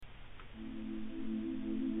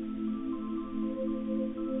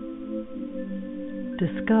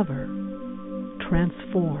Discover,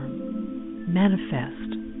 transform,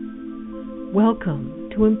 manifest.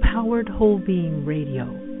 Welcome to Empowered Whole Being Radio,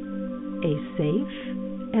 a safe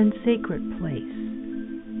and sacred place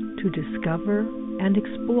to discover and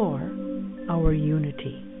explore our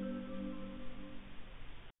unity.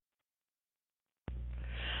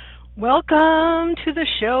 Welcome to the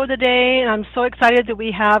show today, and I'm so excited that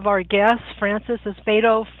we have our guest,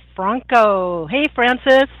 Acevedo, Franco. Hey,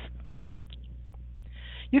 Francis.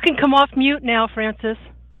 You can come off mute now, Francis.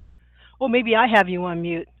 Oh, maybe I have you on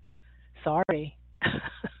mute. Sorry.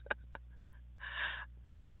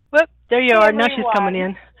 Whoop, there you Hey, are. Now she's coming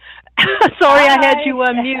everyone. in. Sorry, I had you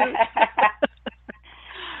on mute.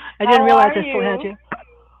 I didn't How realize are I still had you?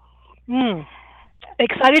 you.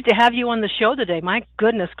 Excited to have you on the show today. My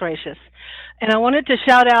goodness gracious. And I wanted to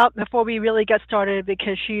shout out before we really get started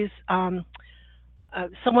because she's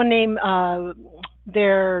someone named,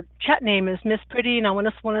 their chat name is Miss Pretty, and I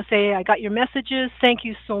just want to say I got your messages. Thank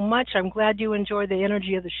you so much. I'm glad you enjoy the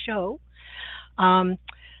energy of the show. I'm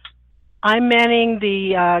manning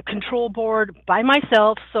the control board by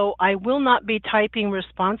myself, so I will not be typing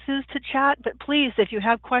responses to chat, but please, if you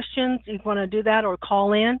have questions, you want to do that or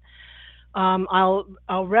call in. I'll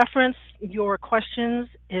reference your questions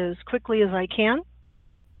as quickly as I can.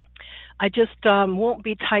 I just won't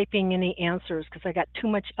be typing any answers because I got too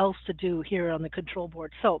much else to do here on the control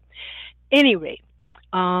board. So, anyway,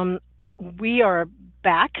 we are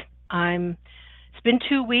back. It's been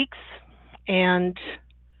 2 weeks, and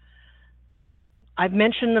I've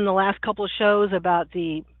mentioned in the last couple of shows about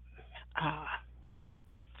the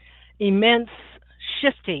immense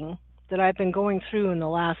shifting that I've been going through in the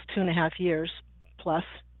last 2.5 years, plus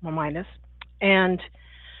or minus, and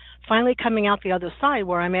finally coming out the other side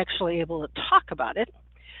where I'm actually able to talk about it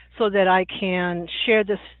so that I can share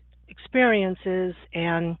this experiences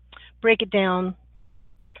and break it down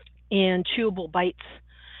in chewable bites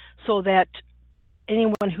so that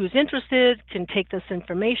anyone who's interested can take this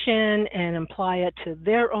information and apply it to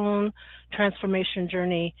their own transformation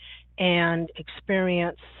journey and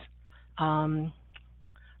experience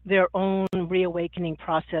their own reawakening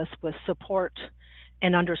process with support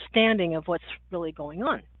and understanding of what's really going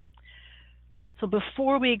on. So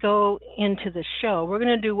before we go into the show, we're going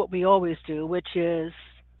to do what we always do, which is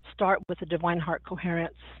start with the Divine Heart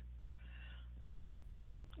Coherence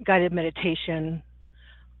guided meditation.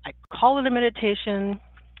 I call it a meditation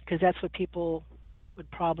because that's what people would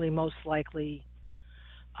probably most likely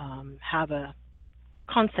have a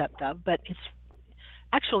concept of, but it's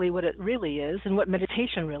actually what it really is, and what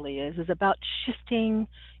meditation really is about shifting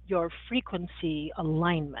your frequency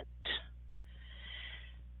alignment.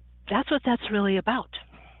 That's what that's really about.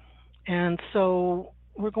 And so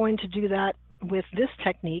we're going to do that with this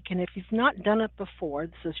technique, and if you've not done it before,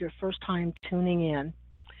 this is your first time tuning in,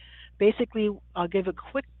 basically I'll give a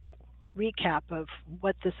quick recap of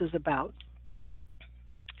what this is about.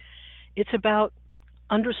 It's about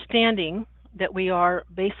understanding that we are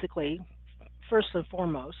basically, first and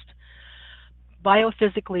foremost,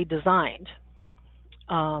 biophysically designed.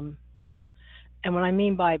 And what I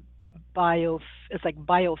mean by it's like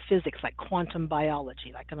biophysics, like quantum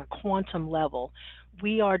biology, like on a quantum level.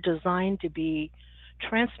 We are designed to be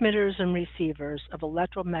transmitters and receivers of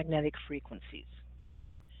electromagnetic frequencies.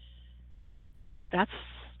 That's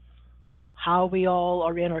how we all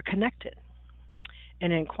are interconnected.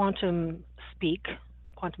 And in quantum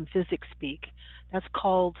physics speak, that's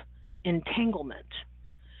called entanglement.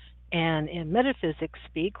 And in metaphysics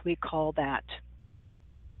speak, we call that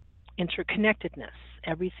interconnectedness.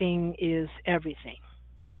 Everything is everything.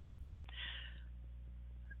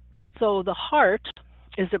 So the heart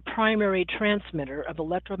is the primary transmitter of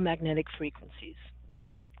electromagnetic frequencies.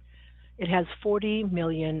 It has 40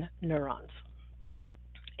 million neurons.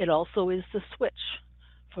 It also is the switch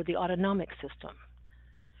for the autonomic system.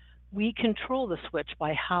 We control the switch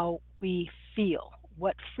by how we feel,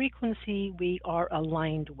 what frequency we are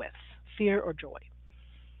aligned with, fear or joy.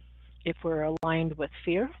 If we're aligned with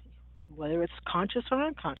fear, whether it's conscious or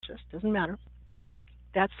unconscious, doesn't matter,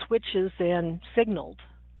 that switch is then signaled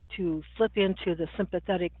to flip into the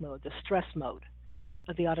sympathetic mode, the stress mode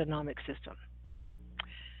of the autonomic system.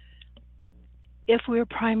 If we're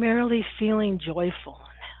primarily feeling joyful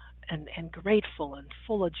and grateful and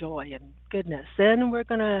full of joy and goodness, then we're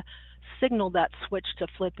going to signal that switch to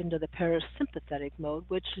flip into the parasympathetic mode,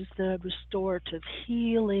 which is the restorative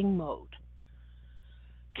healing mode.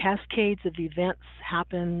 Cascades of events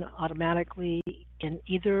happen automatically in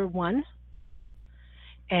either one.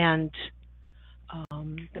 And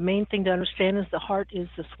the main thing to understand is the heart is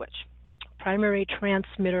the switch, primary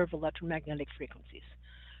transmitter of electromagnetic frequencies.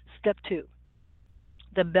 Step two,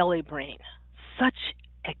 the belly brain. Such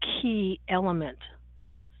a key element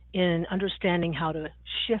in understanding how to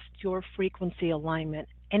shift your frequency alignment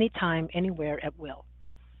anytime, anywhere at will.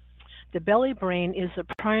 The belly brain is the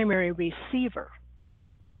primary receiver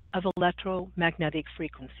of electromagnetic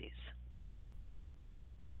frequencies.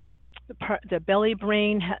 The belly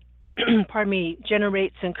brain, pardon me,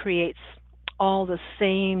 generates and creates all the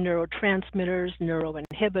same neurotransmitters,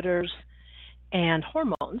 neuroinhibitors, and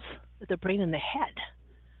hormones that the brain and the head.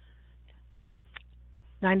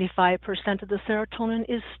 95% of the serotonin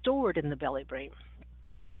is stored in the belly brain.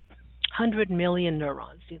 100 million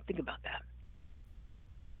neurons. You think about that.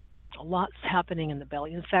 A lot's happening in the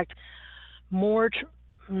belly. In fact, more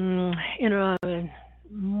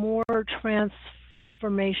more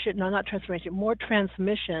transformation, no, not transformation, more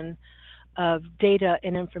transmission of data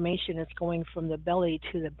and information is going from the belly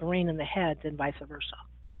to the brain and the head than vice versa.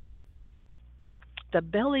 The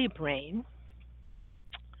belly brain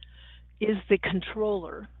is the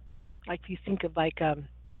controller, like you think of like a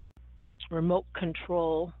remote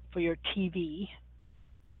control for your TV.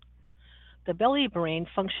 The belly brain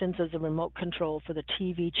functions as a remote control for the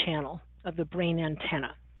TV channel of the brain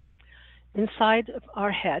antenna. Inside of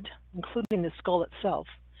our head, including the skull itself,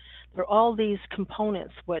 there are all these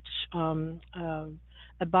components which a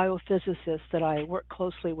biophysicist that I work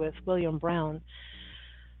closely with, William Brown,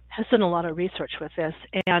 has done a lot of research with this.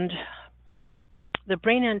 And the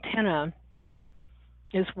brain antenna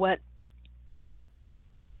is what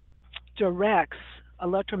directs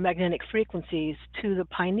electromagnetic frequencies to the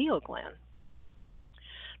pineal gland.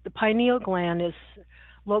 The pineal gland is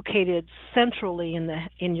located centrally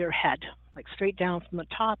in your head, like straight down from the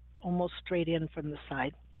top, almost straight in from the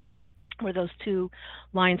side. Where those two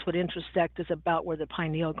lines would intersect is about where the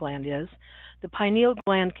pineal gland is. The pineal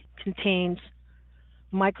gland contains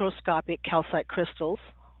microscopic calcite crystals,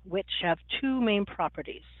 which have two main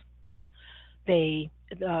properties. They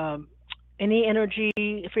any energy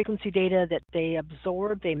frequency data that they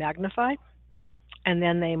absorb, they magnify, and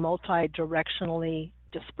then they multi-directionally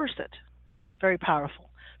disperse it. Very powerful.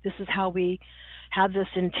 This is how we have this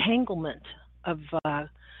entanglement of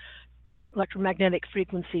electromagnetic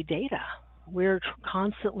frequency data. We're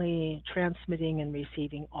constantly transmitting and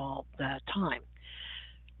receiving all the time.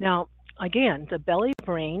 Now, again, the belly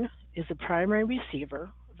brain is the primary receiver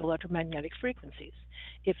of electromagnetic frequencies.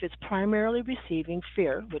 If it's primarily receiving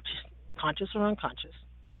fear, which conscious or unconscious,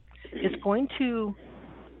 it's going to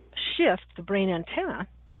shift the brain antenna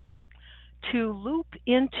to loop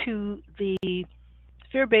into the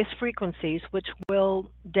fear-based frequencies, which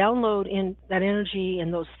will download in that energy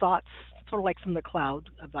and those thoughts, sort of like from the cloud,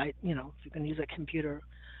 if you can use a computer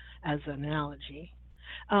as an analogy.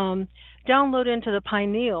 Download into the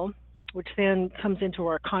pineal, which then comes into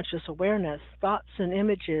our conscious awareness, thoughts and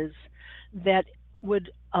images that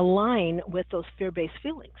would align with those fear-based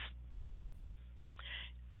feelings.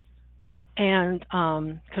 And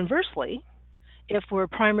conversely, if we're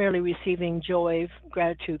primarily receiving joy,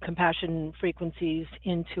 gratitude, compassion frequencies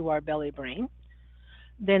into our belly brain,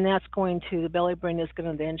 then the belly brain is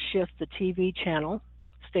going to then shift the TV channel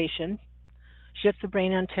station, shift the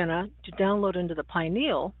brain antenna to download into the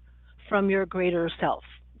pineal from your greater self,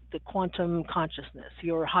 the quantum consciousness,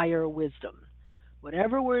 your higher wisdom,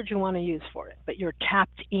 whatever word you want to use for it, but you're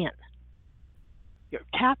tapped in. You're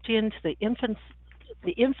tapped into the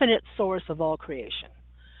infinite source of all creation.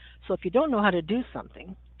 So if you don't know how to do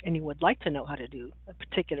something, and you would like to know how to do a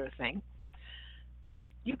particular thing,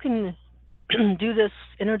 you can do this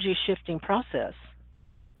energy shifting process,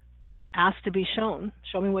 ask to be shown,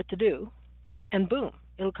 show me what to do, and boom,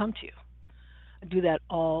 it'll come to you. I do that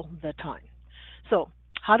all the time. So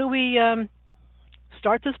how do we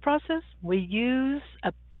start this process? We use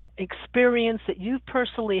an experience that you've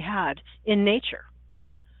personally had in nature,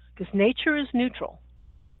 because nature is neutral.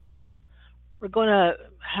 We're going to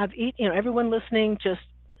have everyone listening just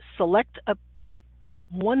select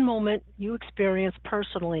one moment you experienced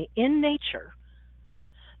personally in nature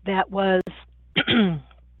that was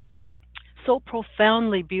so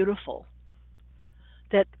profoundly beautiful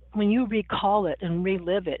that when you recall it and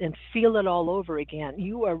relive it and feel it all over again,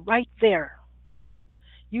 you are right there.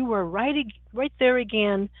 You are right there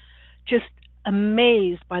again, just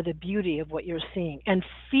amazed by the beauty of what you're seeing and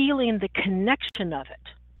feeling the connection of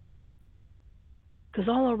it. Because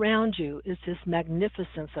all around you is this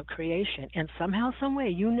magnificence of creation, and somehow, some way,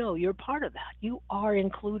 you're part of that. You are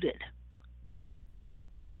included.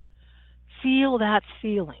 Feel that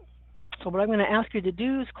feeling. So what I'm going to ask you to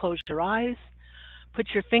do is close your eyes, put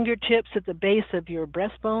your fingertips at the base of your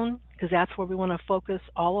breastbone, because that's where we want to focus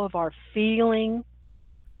all of our feeling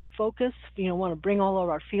focus. Want to bring all of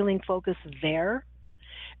our feeling focus there.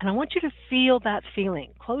 And I want you to feel that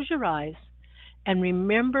feeling. Close your eyes and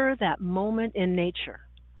remember that moment in nature,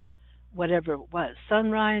 whatever it was,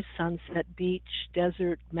 sunrise, sunset, beach,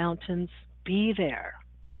 desert, mountains. Be there.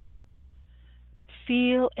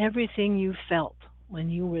 Feel everything you felt when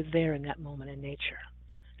you were there in that moment in nature.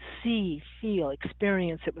 See, feel,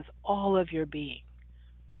 experience it with all of your being.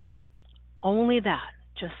 Only that.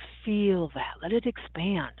 Just feel that. Let it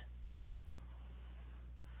expand.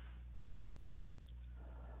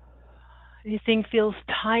 Anything feels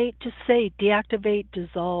tight, just say deactivate,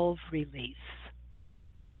 dissolve, release.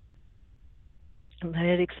 And let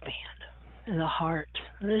it expand. In the heart.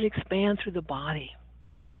 Let it expand through the body.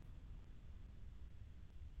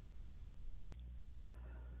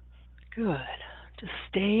 Good. Just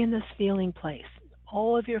stay in this feeling place.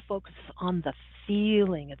 All of your focus is on the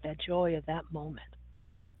feeling of that joy of that moment.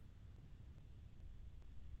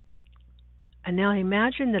 And now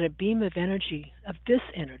imagine that a beam of energy, of this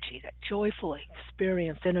energy, that joyful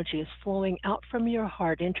experienced energy, is flowing out from your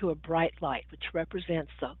heart into a bright light, which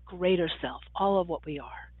represents the greater self, all of what we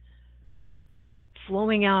are.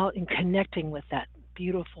 Flowing out and connecting with that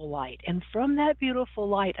beautiful light. And from that beautiful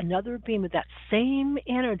light, another beam of that same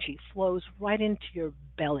energy flows right into your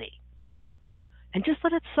belly. And just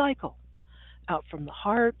let it cycle out from the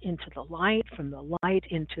heart into the light, from the light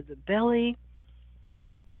into the belly,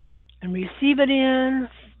 and receive it in,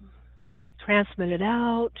 transmit it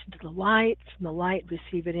out into the light, from the light,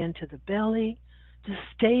 receive it into the belly. Just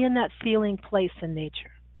stay in that feeling place in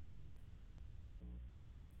nature.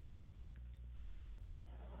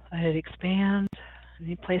 Let it expand.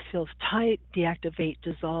 Any place feels tight, deactivate,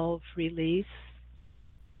 dissolve, release.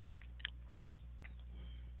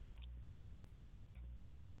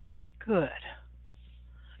 Good.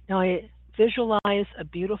 Now I visualize a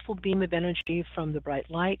beautiful beam of energy from the bright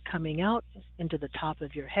light coming out into the top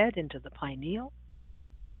of your head, into the pineal.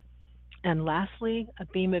 And lastly, a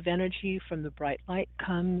beam of energy from the bright light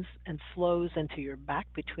comes and flows into your back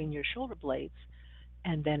between your shoulder blades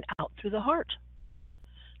and then out through the heart.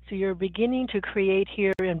 So you're beginning to create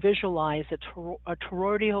here and visualize a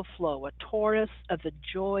toroidal flow, a torus of the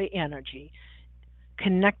joy energy,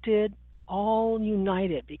 connected, all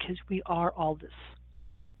united, because we are all this.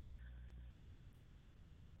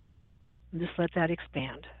 And just let that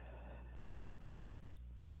expand.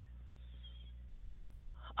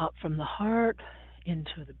 Up from the heart,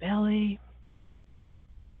 into the belly.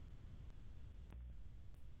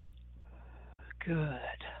 Good.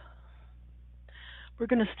 We're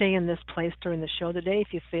going to stay in this place during the show today.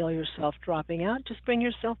 If you feel yourself dropping out, just bring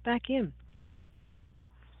yourself back in.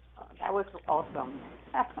 That was awesome.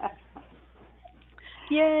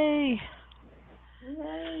 Yay!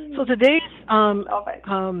 Yay. So today's Love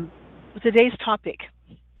it. today's topic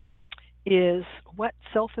is what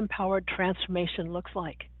self-empowered transformation looks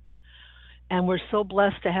like, and we're so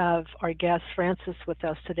blessed to have our guest Frances with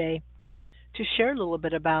us today to share a little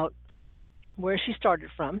bit about where she started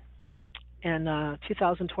from in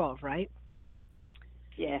 2012, right?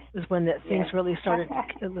 Yes. Is when that things Yes. really started.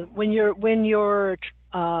 When your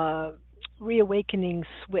reawakening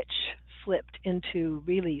switch flipped into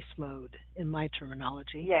release mode, in my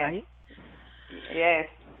terminology, Yes. right? Yes.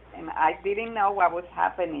 And I didn't know what was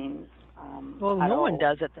happening Well, at no one all.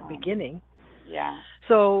 does at the beginning. Yeah.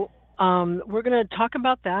 So we're going to talk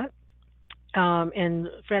about that. And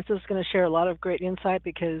Frances is going to share a lot of great insight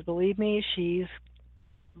because, believe me, she's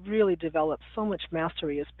really developed so much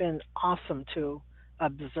mastery. It's been awesome to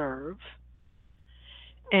observe.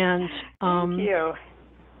 And Thank you.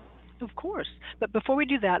 of course, but before we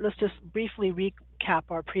do that, let's just briefly recap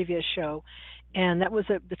our previous show. And that was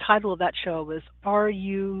the title of that show was "Are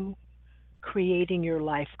You Creating Your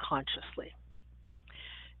Life Consciously?"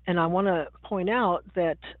 And I want to point out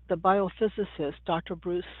that the biophysicist Dr.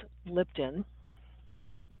 Bruce Lipton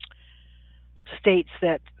states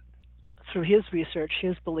that through his research,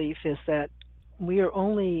 his belief is that we are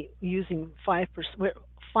only using 5%.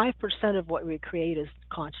 5% of what we create is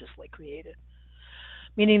consciously created,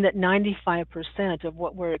 meaning that 95% of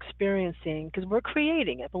what we're experiencing, because we're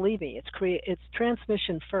creating it, believe me, it's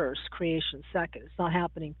transmission first, creation second. It's not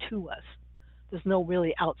happening to us. There's no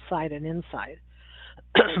really outside and inside.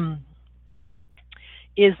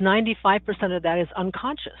 Is 95% of that is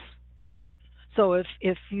unconscious. So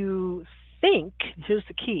if you think, here's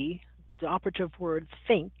the key, the operative word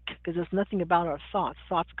think, because there's nothing about our thoughts.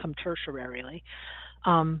 Thoughts come tertiarily,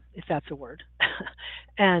 if that's a word.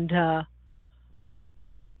 And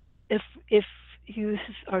if you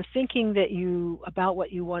are thinking that you about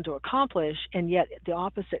what you want to accomplish, and yet the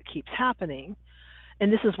opposite keeps happening,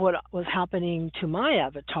 And this is what was happening to my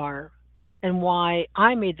avatar and why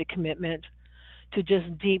I made the commitment to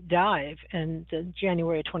just deep dive in the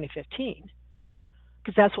January 2015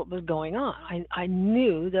 because that's what was going on. I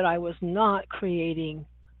knew that I was not creating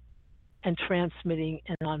and transmitting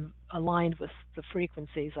and aligned with the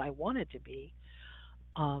frequencies I wanted to be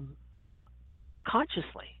um,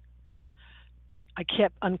 consciously. I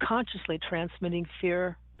kept unconsciously transmitting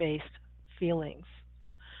fear based feelings,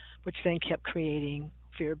 which then kept creating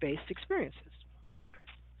fear based experiences.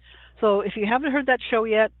 So if you haven't heard that show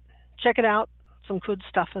yet, check it out. Some good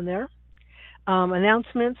stuff in there.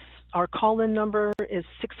 Announcements. Our call in number is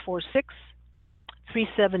 646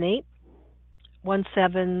 378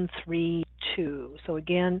 1732. So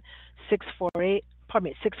again, 648,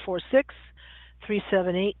 pardon me, 646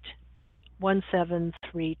 378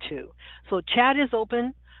 1732. So chat is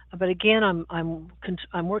open, but again,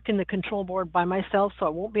 I'm working the control board by myself, so I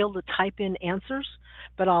won't be able to type in answers,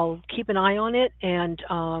 but I'll keep an eye on it, and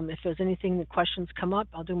if there's anything that questions come up,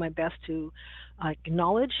 I'll do my best to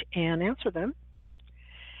acknowledge and answer them.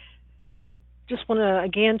 Just want to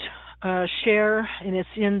again share, and it's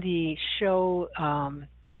in the show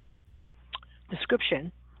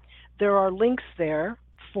description. There are links there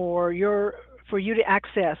for your for you to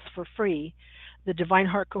access for free the Divine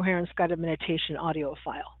Heart Coherence Guided Meditation audio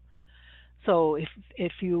file. So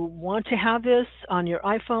if you want to have this on your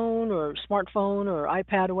iPhone or smartphone or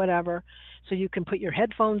iPad or whatever, so you can put your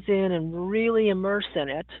headphones in and really immerse in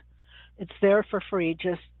it, it's there for free.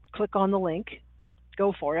 Just click on the link,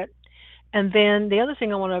 go for it. And then the other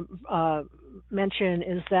thing I want to mention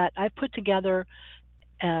is that I put together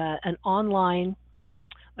an online,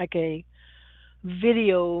 like a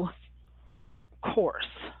video course,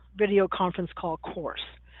 video conference call course.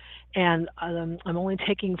 And I'm only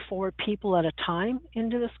taking 4 people at a time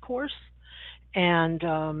into this course. And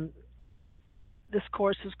this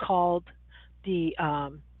course is called the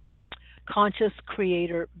Conscious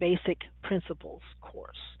Creator Basic Principles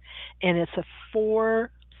course. And it's a 4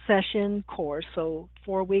 session course, so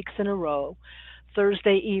 4 weeks in a row,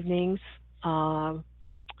 Thursday evenings for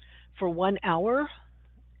 1 hour.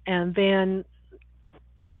 And then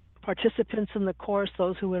participants in the course,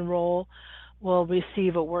 those who enroll, will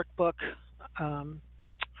receive a workbook, um,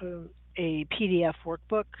 a PDF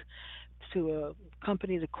workbook to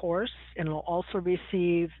accompany the course, and will also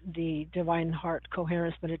receive the Divine Heart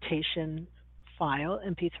Coherence Meditation file,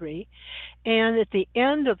 MP3. And at the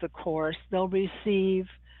end of the course, they'll receive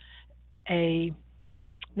a,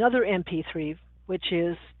 another MP3, which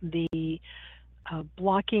is the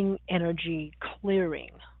blocking energy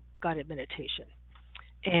clearing guided meditation.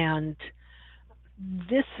 And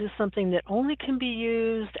this is something that only can be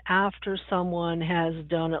used after someone has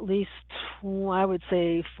done at least, I would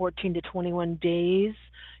say, 14 to 21 days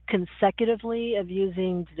consecutively of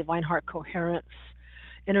using the Divine Heart Coherence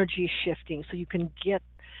energy shifting, so you can get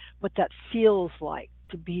what that feels like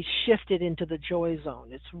to be shifted into the joy zone.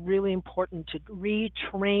 It's really important to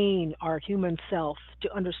retrain our human self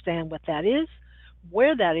to understand what that is,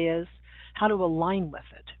 where that is, how to align with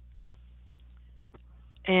it.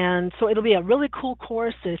 And so it'll be a really cool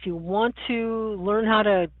course. If you want to learn how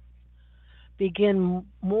to begin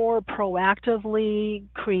more proactively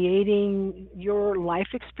creating your life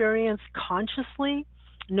experience consciously,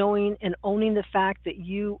 knowing and owning the fact that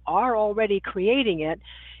you are already creating it,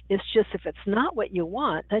 it's just if it's not what you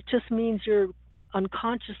want, that just means you're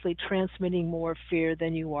unconsciously transmitting more fear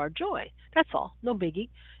than you are joy. That's all. No biggie.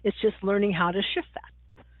 It's just learning how to shift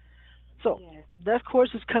that. So Yes. that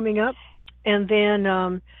course is coming up. And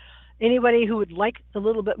then anybody who would like a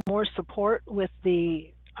little bit more support with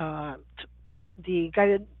the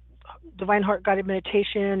guided Divine Heart guided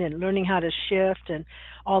meditation and learning how to shift and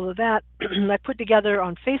all of that, I put together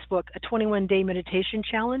on Facebook a 21-day meditation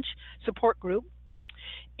challenge support group.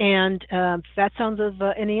 And if that sounds of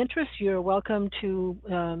any interest, you're welcome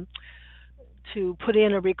to put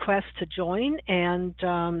in a request to join. And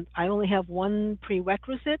I only have one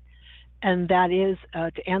prerequisite, and that is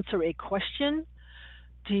to answer a question.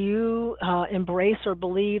 Do you embrace or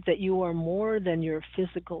believe that you are more than your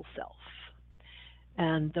physical self?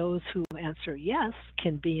 And those who answer yes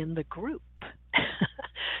can be in the group.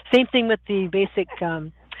 Same thing with the basic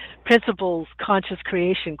principles conscious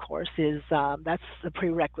creation course is that's the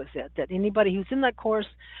prerequisite, that anybody who's in that course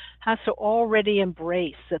has to already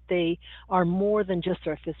embrace that they are more than just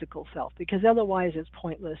their physical self, because otherwise it's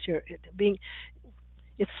pointless.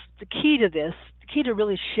 It's the key to this, the key to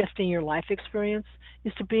really shifting your life experience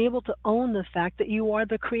is to be able to own the fact that you are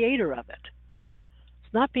the creator of it.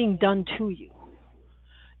 It's not being done to you.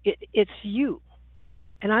 It's you.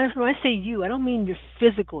 And when I say you, I don't mean your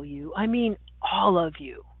physical you. I mean all of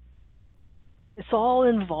you. It's all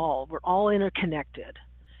involved. We're all interconnected.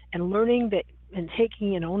 And learning that and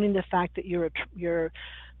taking and owning the fact that your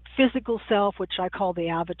physical self, which I call the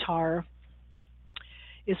avatar,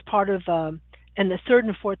 is part of and the third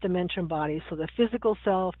and fourth dimension body. So the physical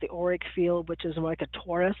self, the auric field, which is like a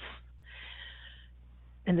torus,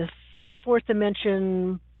 and the fourth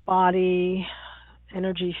dimension body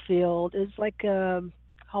energy field is like a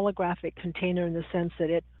holographic container in the sense that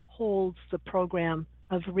it holds the program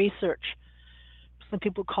of research. Some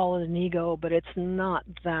people call it an ego, but it's not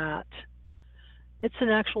that. It's an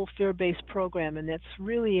actual fear based program, and it's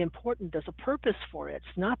really important. There's a purpose for it.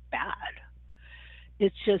 It's not bad.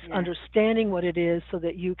 It's just Yeah. understanding what it is so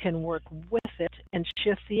that you can work with it and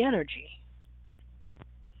shift the energy.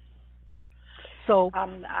 So,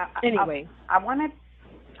 Um, I, I, anyway, I wanted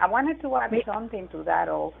I wanted to add may, something to that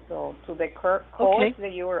also, to the course okay,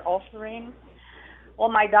 that you were offering. Well,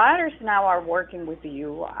 my daughters now are working with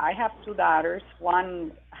you. I have two daughters.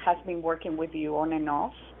 One has been working with you on and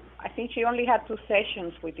off. I think she only had two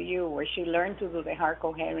sessions with you where she learned to do the heart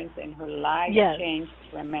coherence and her life yes. changed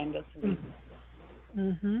tremendously.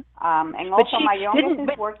 Mm-hmm. And But also she my youngest didn't. is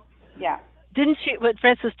But work. Yeah. didn't she? But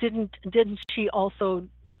Francis didn't she also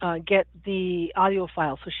get the audio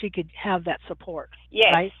file so she could have that support,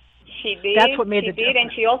 Yes, right? she That's did. what made She the did, and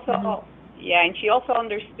difference. she Hmm. also, yeah, and she also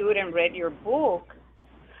understood and read your book.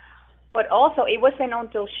 But also, it wasn't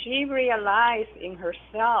until she realized in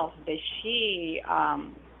herself that she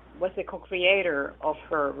was the co-creator of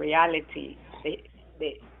her reality. The,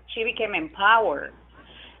 she became empowered.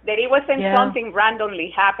 That it wasn't Yeah. something randomly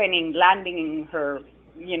happening, landing in her,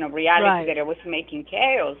 reality Right. that it was making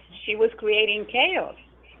chaos. She was creating chaos.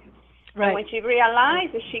 And Right. when she Right.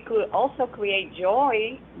 realized that she could also create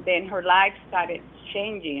joy, then her life started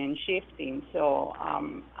changing and shifting. So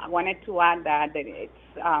I wanted to add that it's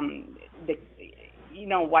the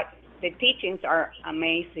what the teachings are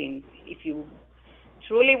amazing. If you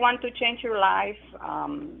truly want to change your life,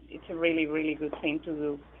 it's a really really good thing to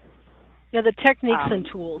do. Yeah. The techniques and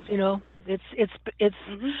Um, tools. It's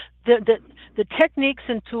mhm. the the techniques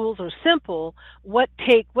and tools are simple.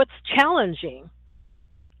 What's challenging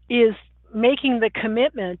is making the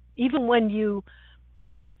commitment, even when you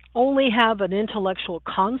only have an intellectual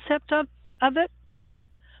concept of it,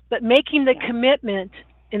 but making the Yeah. commitment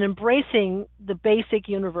and embracing the basic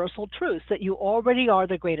universal truths that you already are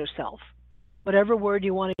the greater self, whatever word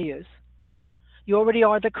you want to use. You already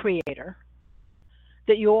are the creator,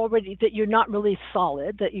 that you're not really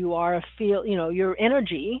solid, that you are a feel, your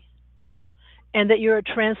energy, and that you're a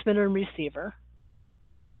transmitter and receiver,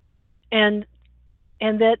 and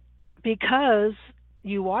that because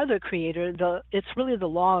you are the creator, it's really the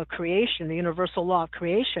law of creation, the universal law of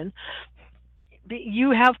creation. You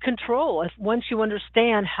have control once you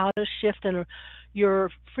understand how to shift in your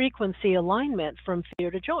frequency alignment from fear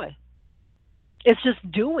to joy. It's just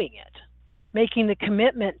doing it, making the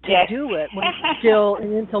commitment to Yes. do it when it's still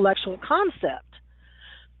an intellectual concept.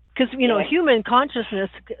 Because Yes. human consciousness,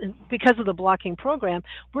 because of the blocking program,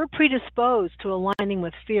 we're predisposed to aligning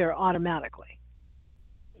with fear automatically.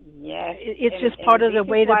 Yes. It's And just part of this the is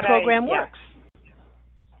way the what I program yeah works.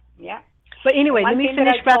 yeah. But And anyway, let one me thing that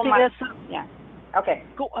finish I told wrapping my this up. yeah. Okay.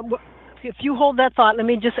 Go, if you hold that thought,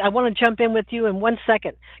 I want to jump in with you in 1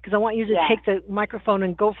 second because I want you to Yeah. take the microphone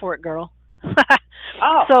and go for it, girl.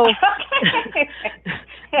 Oh. So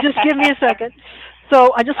just give me a second.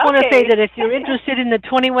 So I just want to say Okay. that if you're interested in the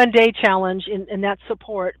 21-day challenge in that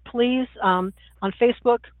support, please, on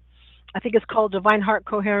Facebook, I think it's called Divine Heart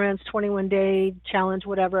Coherence 21-day challenge,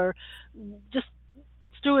 whatever. Just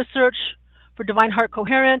do a search for Divine Heart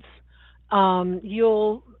Coherence. Out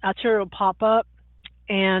here will pop up,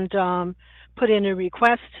 and put in a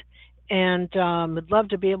request, and would love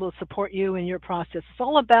to be able to support you in your process. It's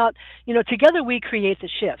all about, together we create the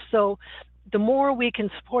shift. So the more we can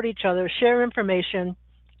support each other, share information,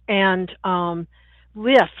 and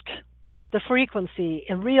lift the frequency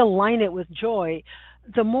and realign it with joy,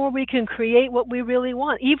 the more we can create what we really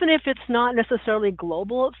want. Even if it's not necessarily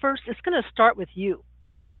global at first, it's going to start with you.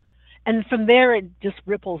 And from there, it just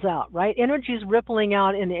ripples out, right? Energy is rippling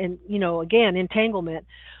out again, entanglement,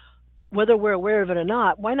 whether we're aware of it or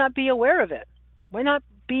not. Why not be aware of it? Why not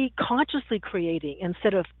be consciously creating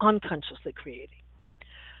instead of unconsciously creating?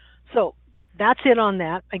 So that's it on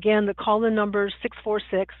that. Again, the call in number is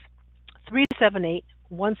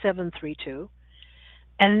 646-378-1732.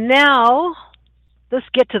 And now let's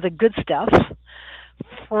get to the good stuff.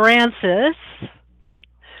 Francis,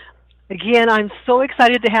 again, I'm so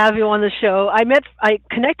excited to have you on the show. I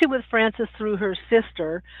connected with Frances through her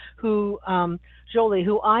sister, who Jolie,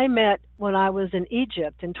 who I met when I was in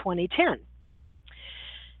Egypt in 2010.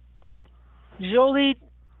 Jolie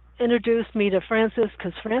introduced me to Francis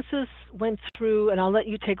because Francis went through, and I'll let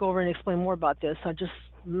you take over and explain more about this. I'll just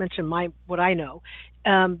mention my what I know.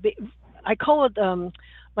 Um, I call it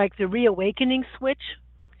like the reawakening switch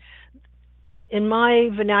in my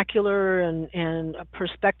vernacular and a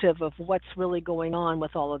perspective of what's really going on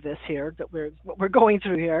with all of this here that we're what we're going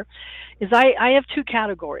through here is I have two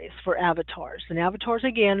categories for avatars. And avatars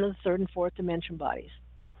again are the third and fourth dimension bodies.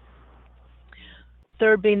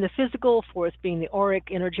 Third being the physical, fourth being the auric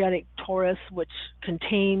energetic torus, which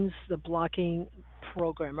contains the blocking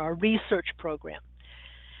program, our research program.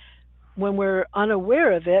 When we're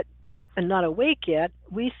unaware of it and not awake yet,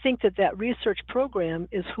 we think that that research program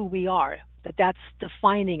is who we are, that that's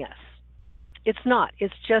defining us. It's not.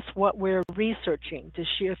 It's just what we're researching to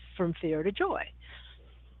shift from fear to joy.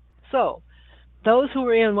 So, those who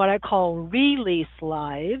are in what I call release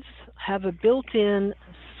lives have a built in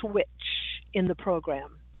switch in the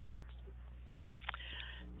program.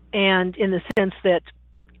 And in the sense that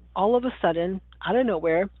all of a sudden, out of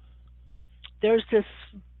nowhere, there's this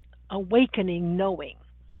awakening knowing.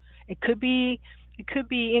 It could be it could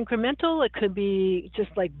be incremental, it could be just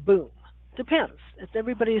like boom. Depends. It's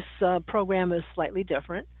everybody's program is slightly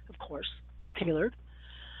different, of course, tailored.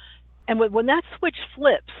 And when that switch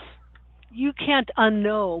flips, you can't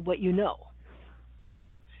unknow what you know.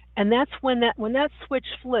 And that's when that switch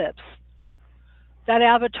flips, that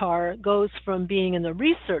avatar goes from being in the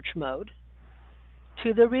research mode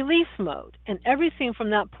to the release mode. And everything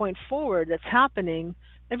from that point forward that's happening,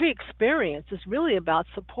 every experience is really about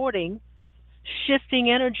supporting shifting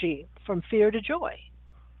energy from fear to joy.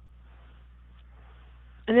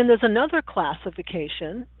 And then there's another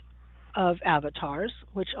classification of avatars,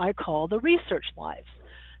 which I call the research lives.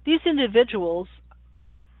 These individuals,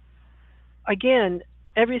 again,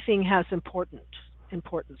 everything has importance.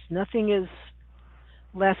 Nothing is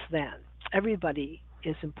less than. Everybody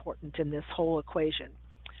is important in this whole equation.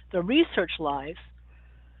 The research lives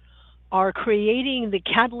are creating the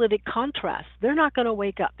catalytic contrast. They're not going to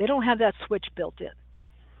wake up. They don't have that switch built in.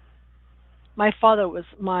 My father was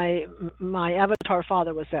my avatar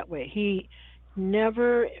father was that way. He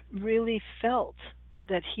never really felt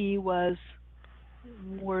that he was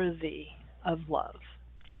worthy of love.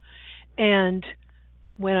 And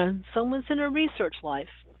when someone's in a research life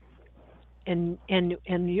and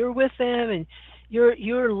you're with them and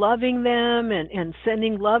you're loving them and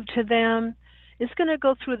sending love to them, it's going to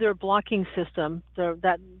go through their blocking system,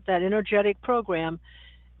 that energetic program,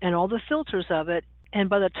 and all the filters of it. And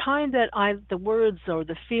by the time that the words or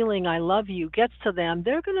the feeling "I love you" gets to them,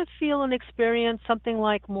 they're going to feel and experience something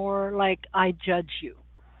like more like "I judge you."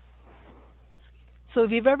 So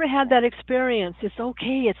if you've ever had that experience, it's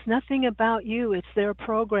okay. It's nothing about you. It's their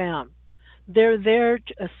program. They're there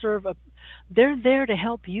to serve a. They're there to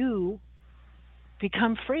help you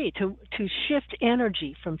become free, to shift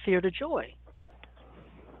energy from fear to joy.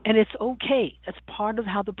 And it's okay. That's part of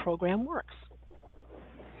how the program works.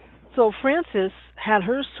 So Frances had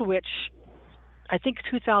her switch, I think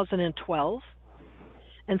 2012,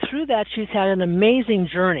 and through that she's had an amazing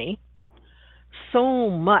journey, so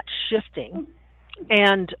much shifting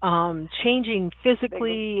and changing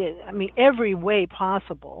physically. I mean, every way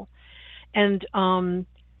possible. And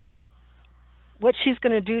what she's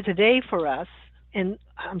going to do today for us, and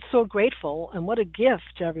I'm so grateful, and what a gift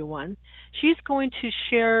to everyone. She's going to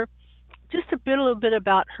share just a little bit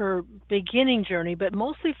about her beginning journey, but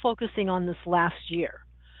mostly focusing on this last year,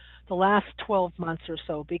 the last 12 months or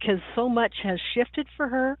so, because so much has shifted for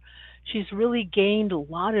her. She's really gained a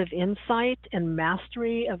lot of insight and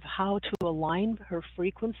mastery of how to align her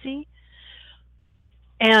frequency.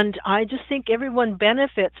 And I just think everyone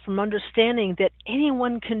benefits from understanding that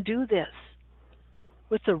anyone can do this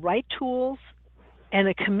with the right tools and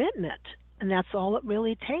a commitment. And that's all it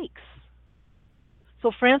really takes.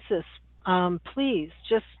 So, Francis, please,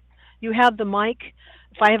 just you have the mic.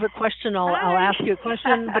 If I have a question, I'll Hi. ask you a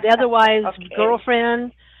question. But otherwise, Okay.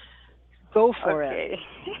 girlfriend, go for it.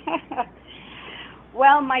 Okay.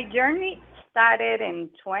 Well, my journey started in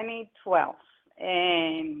 2012,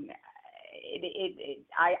 and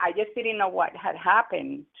I just didn't know what had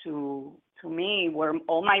happened to me, where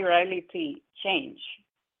all my reality changed.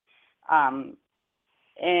 Um,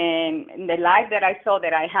 and the life that I saw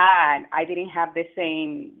that I had, I didn't have the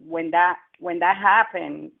same. When that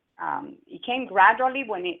happened, it came gradually.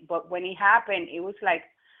 But when it happened, it was like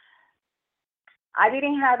I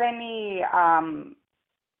didn't have any.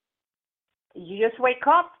 You just wake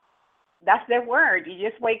up. That's the word. You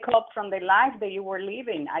just wake up from the life that you were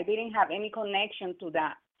living. I didn't have any connection to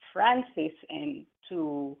that Francis and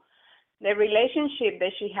to the relationship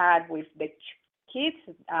that she had with the kids.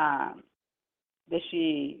 that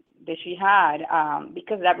she had,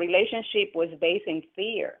 because that relationship was based in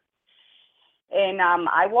fear. And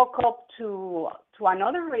I woke up to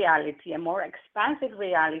another reality, a more expansive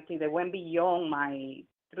reality that went beyond my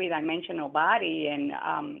three-dimensional body, and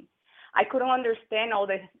I couldn't understand all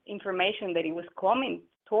the information that it was coming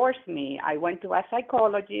towards me. I went to a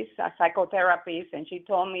psychologist, a psychotherapist, and she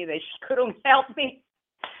told me that she couldn't help me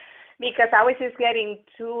because I was just getting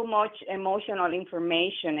too much emotional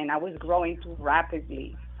information and I was growing too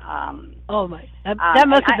rapidly. Oh my, And that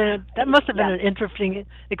must have been yeah, an interesting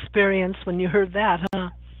experience when you heard that, huh?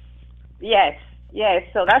 yes, yes.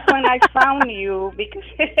 So that's when I found you because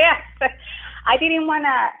yes, I didn't want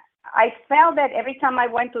to. I felt that every time I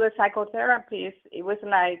went to the psychotherapist, it was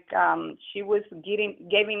like she was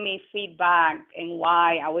giving me feedback and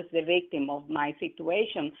why I was the victim of my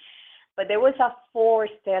situation. But there was a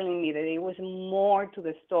force telling me that there was more to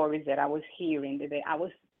the stories that I was hearing, that I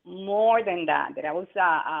was more than that, that I was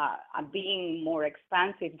a being more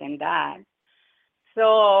expansive than that.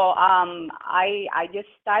 So I just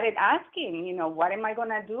started asking, what am I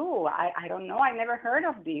gonna do? I don't know. I never heard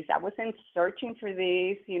of this. I wasn't searching for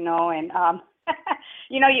this, and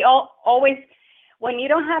always when you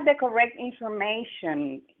don't have the correct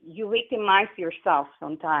information, you victimize yourself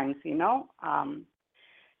sometimes,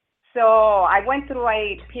 So I went through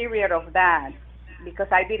a period of that because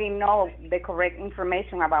I didn't know the correct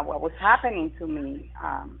information about what was happening to me.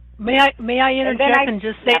 May I And then interject and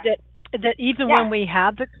just say yeah, that even yeah, when we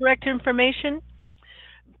have the correct information,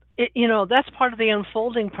 that's part of the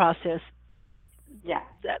unfolding process. yeah,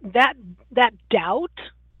 That doubt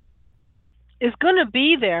is going to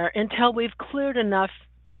be there until we've cleared enough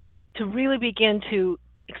to really begin to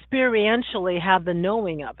experientially have the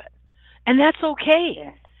knowing of it, and that's okay.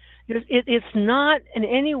 yes, It's not in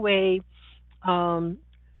any way um,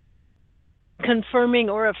 confirming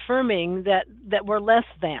or affirming that we're less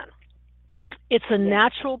than. It's a yes.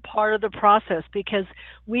 natural part of the process because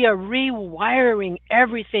we are rewiring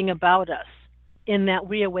everything about us in that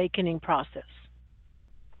reawakening process.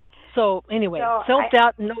 So So anyway, self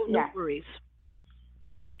doubt, no yeah, worries.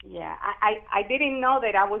 yeah. I didn't know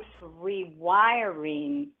that I was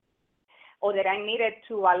rewiring or that I needed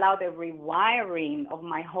to allow the rewiring of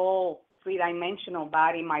my whole three-dimensional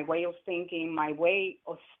body, my way of thinking, my way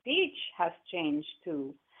of speech has changed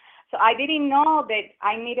too. So I didn't know that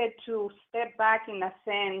I needed to step back in a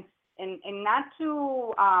sense and not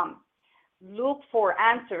to look for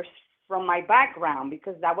answers from my background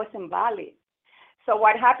because that wasn't valid. So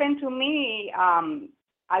what happened to me,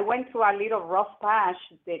 I went through a little rough patch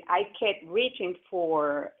that I kept reaching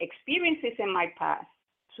for experiences in my past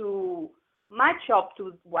to match up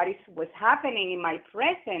to what was happening in my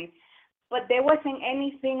present, but there wasn't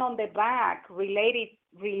anything on the back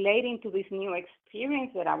relating to this new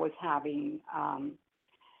experience that I was having.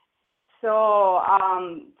 So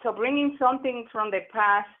bringing something from the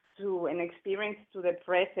past to an experience to the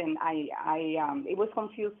present, it was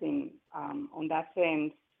confusing on that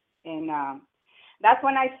sense, and that's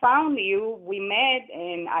when I found you. We met,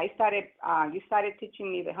 and you started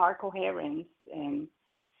teaching me the heart coherence, and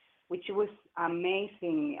which was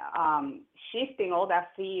amazing, shifting all that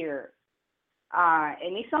fear.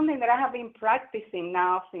 And it's something that I have been practicing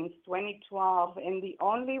now since 2012. And the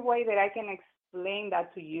only way that I can explain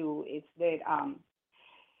that to you is that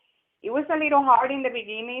it was a little hard in the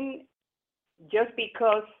beginning just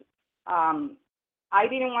because um, I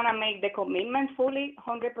didn't want to make the commitment fully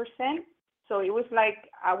 100%. So it was like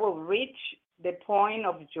I will reach the point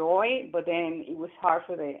of joy, but then it was hard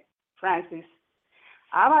for the Francis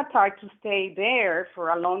avatar to stay there for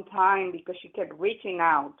a long time because she kept reaching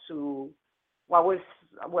out to what was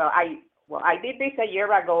I did this a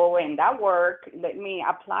year ago and that worked. Let me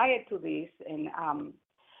apply it to this, and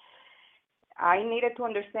I needed to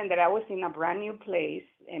understand that I was in a brand new place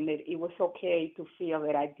and that it was okay to feel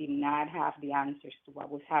that I did not have the answers to what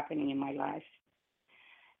was happening in my life.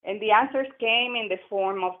 And the answers came in the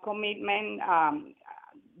form of commitment.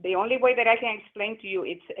 The only way that I can explain to you,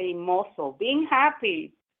 it's a muscle. Being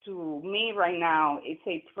happy to me right now, it's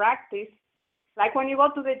a practice. Like when you go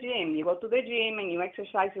to the gym, and you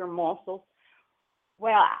exercise your muscles.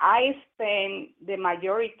 Well, I spend the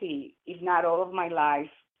majority, if not all of my life,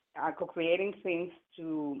 co-creating things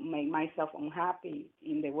to make myself unhappy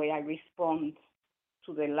in the way I respond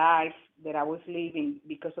to the life that I was living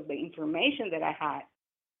because of the information that I had.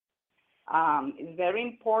 It's very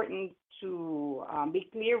important to be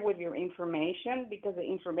clear with your information because the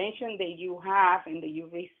information that you have and that you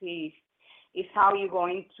receive is how you're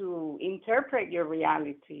going to interpret your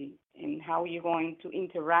reality and how you're going to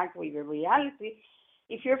interact with your reality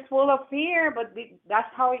if you're full of fear, but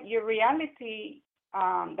that's how your reality,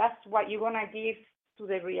 that's what you're gonna give to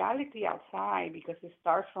the reality outside because it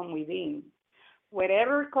starts from within.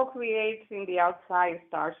 Whatever co-creates in the outside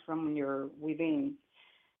starts from your within.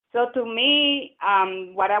 So to me,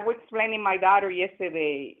 what I was explaining my daughter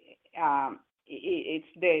yesterday,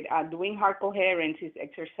 it's that doing heart coherence is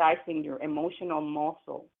exercising your emotional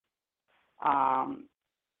muscle. Um,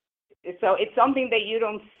 so it's something that you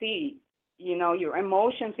don't see. You know, your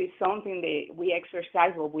emotions is something that we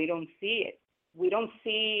exercise, but we don't see it. We don't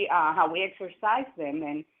see how we exercise them,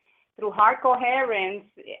 and through heart coherence,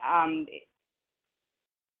 um,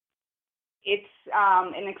 it's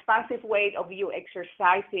an expansive way of you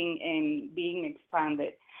exercising and being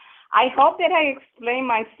expanded. I hope that I explain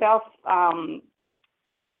myself. Um,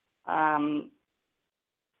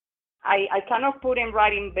 I kind of put in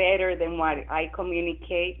writing better than what I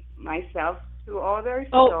communicate myself to others.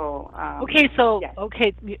 Oh, So okay. So, yes,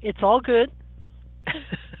 okay, it's all good.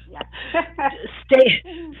 yeah, stay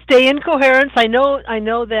stay in coherence. I know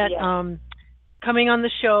that yes, coming on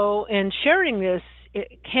the show and sharing this,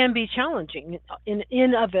 it can be challenging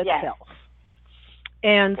in of yes. itself.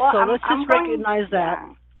 And Well, so let's just I'm going, recognize that,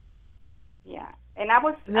 yeah, yeah. And I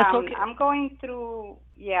was and that's okay. I'm going through,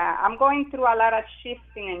 yeah, I'm going through a lot of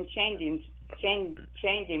shifting and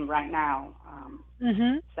changing right now.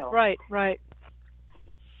 Mhm. So Right, right.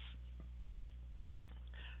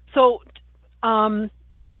 So um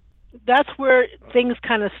that's where things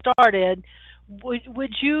kind of started.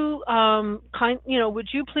 Would you would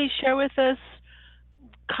you please share with us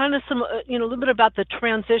kind of some a little bit about the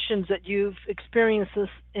transitions that you've experienced this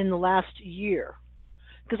in the last year?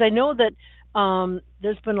 Because I know that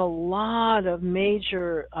there's been a lot of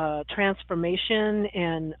major transformation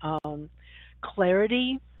and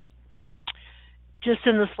clarity just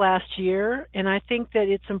in this last year, and I think that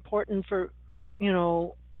it's important for you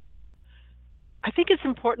know I think it's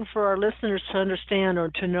important for our listeners to understand or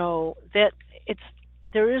to know that it's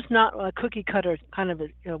there is not a cookie cutter kind of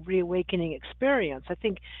a reawakening experience. I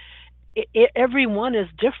think everyone is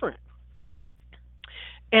different,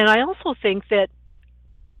 and I also think that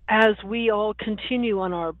as we all continue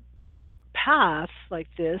on our path like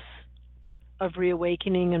this of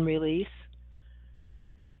reawakening and release,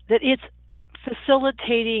 that it's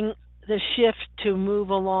facilitating the shift to move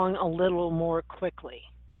along a little more quickly.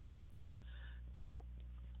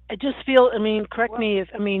 I just feel, I mean, correct well, me if,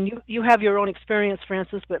 I mean, you have your own experience,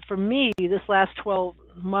 Francis, but for me, this last 12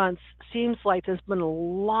 months seems like there's been a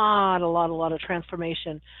lot of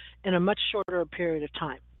transformation in a much shorter period of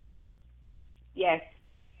time. yes,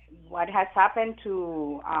 what has happened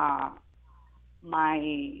to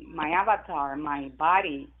my avatar, my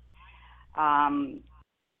body, um,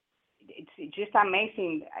 it's just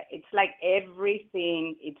amazing. It's like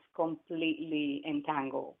everything it's completely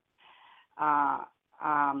entangled. Uh,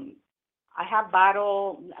 um, I have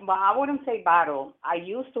battle, but I wouldn't say battle. I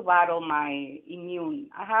used to battle my immune.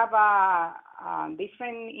 I have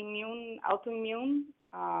different autoimmune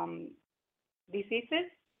um, diseases.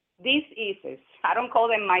 Diseases. I don't call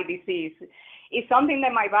them my disease. It's something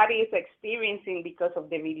that my body is experiencing because of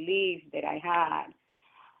the release that I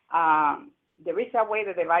had. There is a way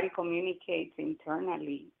that the body communicates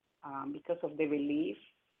internally because of the relief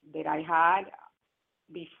that I had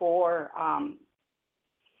before.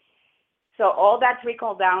 So all that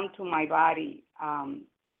trickled down to my body.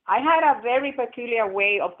 I had a very peculiar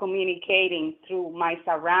way of communicating through my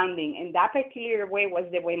surrounding, and that peculiar way was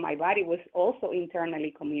the way my body was also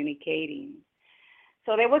internally communicating.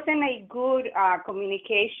 So there wasn't a good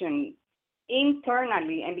communication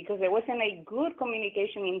internally, and because there wasn't a good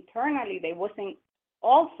communication internally, there wasn't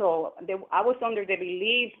also, I was under the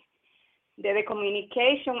belief that the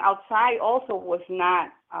communication outside also was not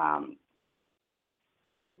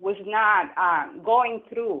going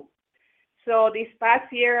through. So this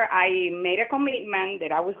past year, I made a commitment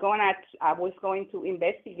that I was going to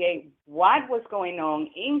investigate what was going on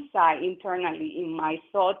inside, internally, in my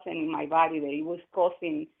thoughts and in my body that it was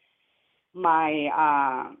causing my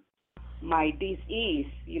my disease.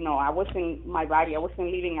 You know, I wasn't my body. I wasn't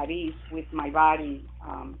living at ease with my body.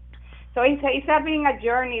 So it's been a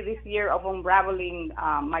journey this year of unraveling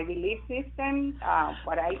my belief system,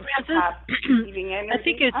 what I Francis, have giving I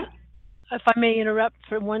think energy. it's, Huh? if I may interrupt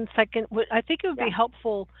for 1 second, I think it would be Yeah.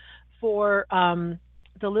 helpful for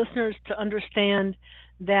the listeners to understand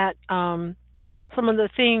that some of the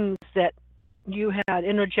things that you had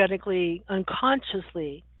energetically,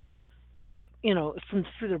 unconsciously, from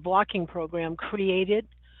through their blocking program created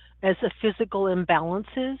as a physical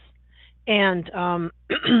imbalances. And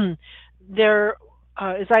there,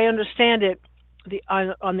 as I understand it,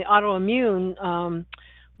 on the autoimmune,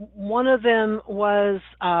 one of them was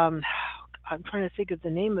I'm trying to think of the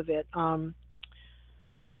name of it.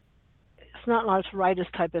 It's not an arthritis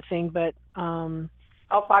type of thing, but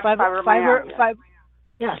Oh, fiber, fibromyalgia.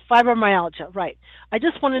 yeah, fibromyalgia. Right. I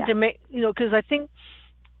just wanted Yeah. to make because I think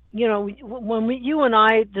when you and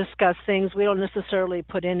I discuss things, we don't necessarily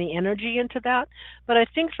put any energy into that. But I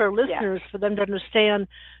think for Yeah. listeners, for them to understand,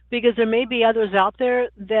 because there may be others out there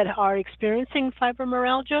that are experiencing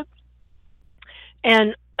fibromyalgia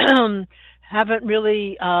and haven't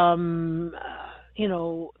really,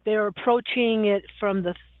 they're approaching it from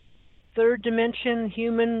the third dimension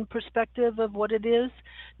human perspective of what it is,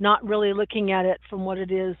 not really looking at it from what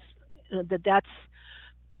it is that's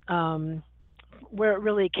um, where it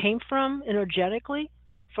really came from energetically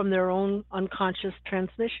from their own unconscious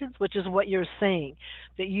transmissions, which is what you're saying,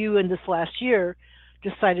 that you in this last year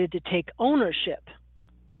decided to take ownership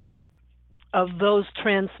of those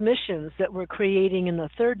transmissions that were creating in the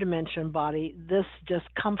third dimension body this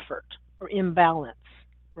discomfort or imbalance,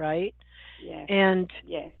 right? Yes. And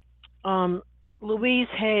Yes. um, Louise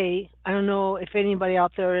Hay, I don't know if anybody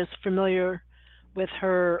out there is familiar with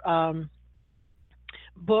her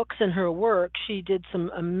books and her work. She did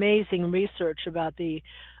some amazing research about the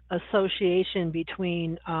association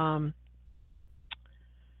between.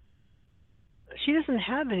 She doesn't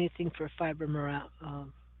have anything for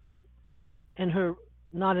fibromyalgia in her,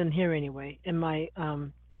 not in here anyway. In my,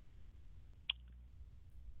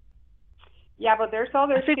 Yeah, but there's I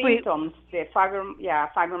other think we. symptoms. The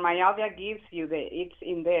fibromyalgia gives you the it's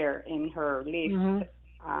in there in her Hmm. list.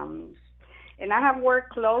 Um, and I have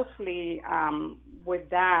worked closely with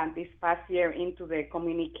that this past year into the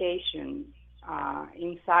communication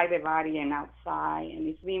inside the body and outside, and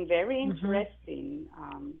it's been very Hmm. interesting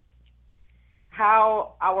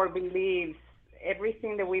how our beliefs,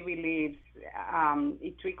 everything that we believe,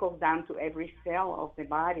 it trickles down to every cell of the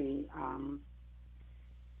body.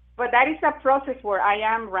 But that is a process where I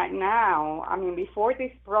am right now. I mean, before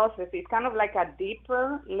this process, it's kind of like a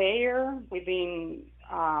deeper layer within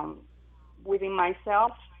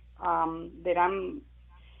myself that I'm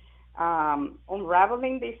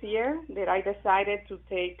unraveling this year. That I decided to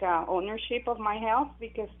take ownership of my health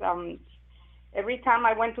because every time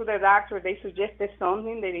I went to the doctor, they suggested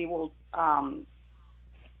something that it will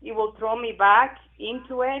throw me back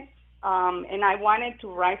into it. And I wanted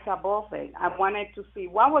to rise above it. I wanted to see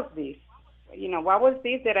what was this, what was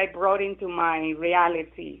this that I brought into my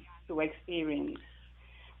reality to experience.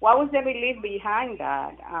 What was the belief behind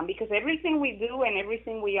that? Because everything we do and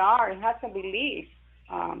everything we are has a belief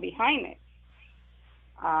behind it.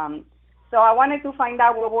 Um, so I wanted to find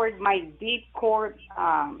out what were my deep core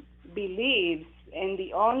beliefs, and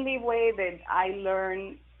the only way that I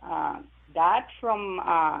learned that from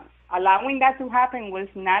allowing that to happen was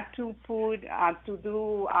not to to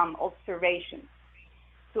do observation,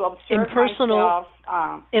 to observe Impersonal, myself.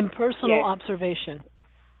 impersonal Yes, observation.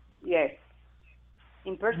 yes,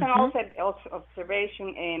 in Hmm. personal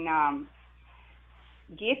observation, and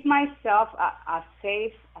give myself a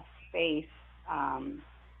safe a space. Um,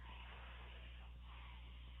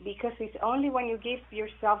 because it's only when you give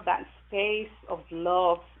yourself that space of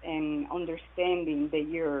love and understanding that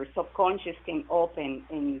your subconscious can open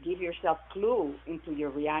and give yourself clue into your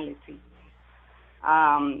reality.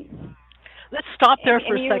 Um, Let's stop there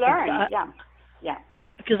for and a you second learn, yeah, yeah,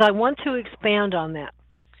 because I want to expand on that.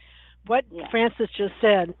 What yeah. Francis just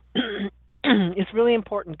said is really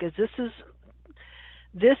important because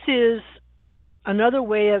this is another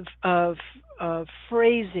way of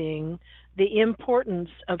phrasing the importance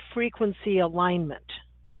of frequency alignment.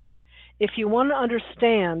 If you want to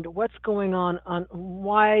understand what's going on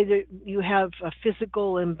why you have a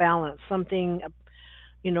physical imbalance, something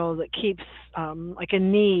that keeps like a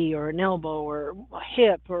knee or an elbow or a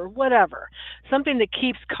hip or whatever, something that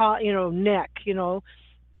keeps neck.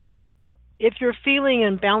 If you're feeling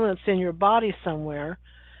imbalanced in your body somewhere,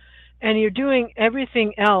 and you're doing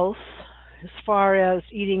everything else as far as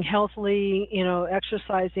eating healthily,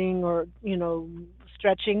 exercising or,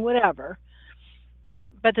 stretching, whatever,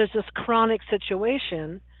 but there's this chronic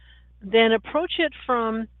situation, then approach it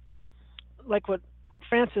from like what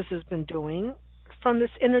Francis has been doing from this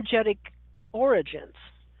energetic origins.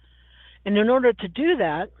 And in order to do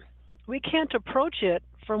that, we can't approach it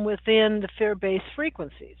from within the fear based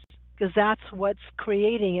frequencies because that's what's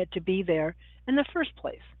creating it to be there in the first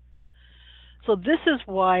place. So, this is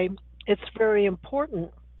why it's very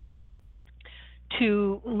important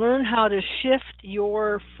to learn how to shift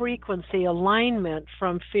your frequency alignment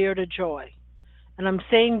from fear to joy. And I'm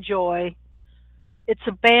saying joy, it's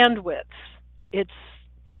a bandwidth. It's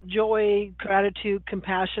joy, gratitude,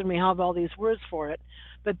 compassion. We have all these words for it.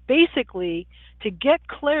 But basically, to get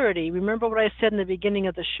clarity, remember what I said in the beginning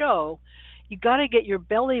of the show, you got to get your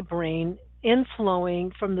belly brain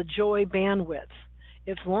inflowing from the joy bandwidth.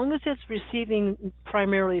 As long as it's receiving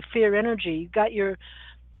primarily fear energy, you got your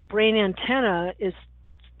brain antenna is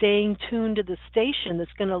staying tuned to the station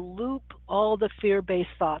that's going to loop all the fear-based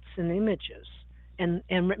thoughts and images and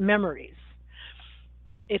memories.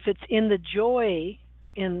 If it's in the joy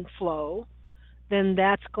inflow, then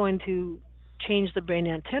that's going to change the brain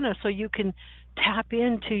antenna so you can tap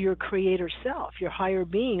into your creator self, your higher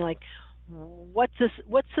being. Like, what's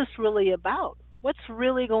this really about? What's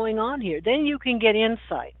really going on here? Then you can get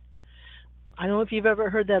insight. I don't know if you've ever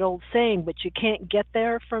heard that old saying, but you can't get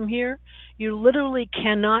there from here. You literally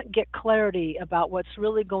cannot get clarity about what's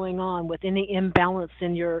really going on with any imbalance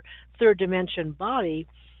in your third dimension body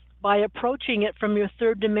by approaching it from your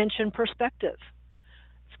third dimension perspective.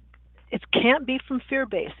 It can't be from fear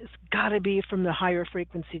based. It's got to be from the higher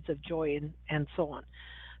frequencies of joy and so on.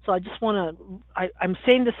 So I just want to, I'm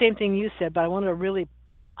saying the same thing you said, but I want to really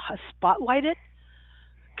spotlight it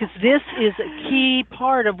because this is a key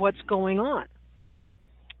part of what's going on.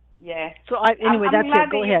 Yes. So I'm anyway, I'm that's glad it.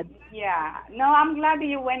 that Go you ahead. yeah. No, I'm glad that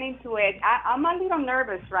you went into it. I'm a little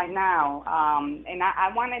nervous right now. And I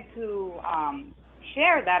wanted to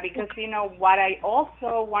share that because what I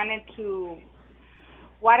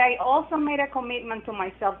also made a commitment to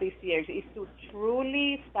myself this year is to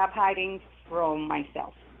truly stop hiding from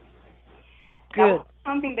myself. That was Good.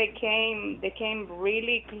 something that came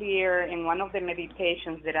really clear in one of the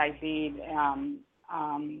meditations that I did.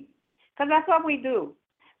 Because that's what we do.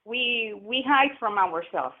 We hide from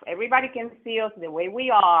ourselves. Everybody can see us the way we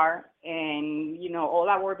are, and all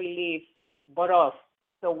our beliefs, but us.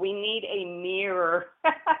 So we need a mirror.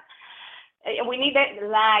 We need that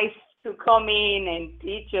life to come in and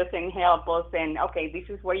teach us and help us. And okay, this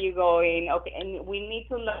is where you're going. Okay, and we need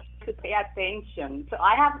to learn to pay attention. So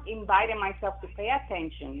I have invited myself to pay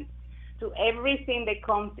attention to everything that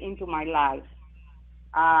comes into my life.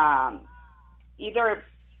 Um, Either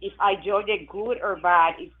if I judge it good or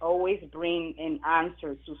bad, it always brings an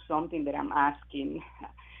answer to something that I'm asking.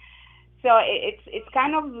 So it's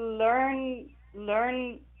kind of learn.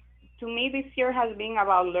 To me, this year has been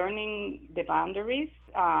about learning the boundaries,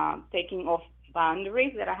 taking off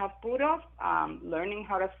boundaries that I have put off, learning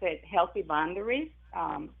how to set healthy boundaries.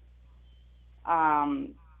 Um,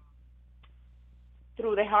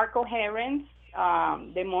 Through the heart coherence,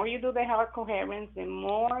 the more you do the heart coherence, the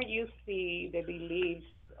more you see the beliefs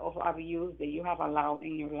of abuse that you have allowed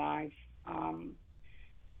in your life. And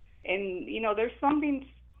there's something,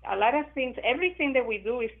 a lot of things, everything that we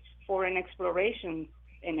do is for an exploration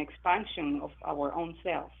and expansion of our own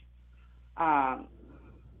self. Um,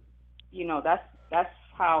 that's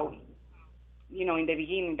how, in the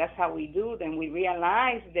beginning, that's how we do. Then we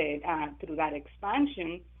realize that through that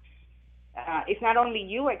expansion, it's not only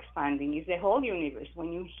you expanding, it's the whole universe.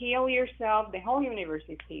 When you heal yourself, the whole universe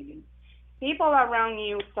is healing. People around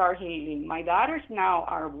you start healing. My daughters now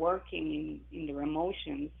are working in their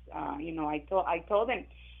emotions. I told them,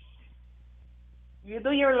 you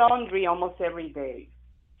do your laundry almost every day.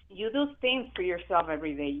 You do things for yourself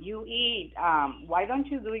every day. You eat. Why don't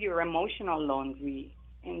you do your emotional laundry?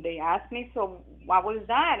 And they asked me, so what was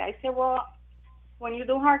that? I said, well, when you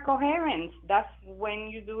do heart coherence, that's when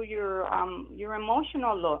you do your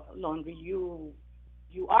emotional laundry. You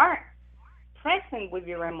are present with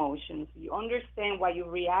your emotions. You understand why you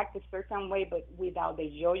react a certain way, but without the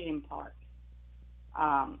judging part.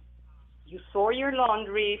 Um, you sort your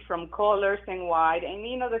laundry from colors and white, and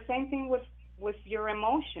the same thing with your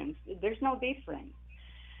emotions. There's no difference.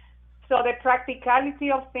 So the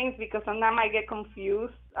practicality of things, because sometimes I get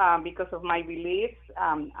confused because of my beliefs,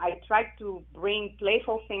 I try to bring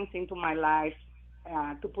playful things into my life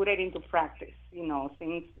to put it into practice.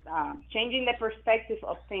 Things changing the perspective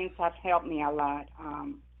of things have helped me a lot.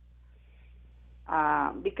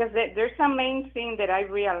 Because there's a main thing that I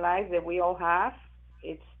realize that we all have.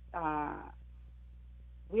 It's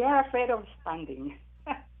we are afraid of expanding.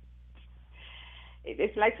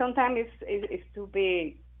 It's like sometimes it's too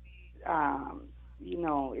big.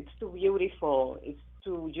 It's too beautiful, it's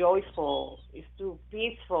too joyful, it's too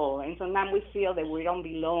peaceful, and sometimes we feel that we don't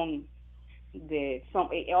belong. It's some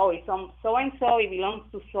so and so, it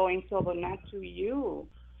belongs to so and so, but not to you.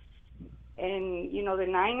 And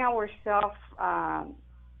denying ourselves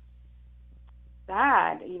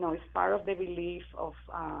that is part of the belief of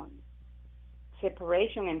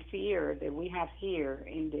separation and fear that we have here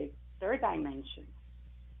in the third dimension.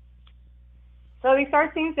 So these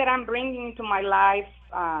are things that I'm bringing into my life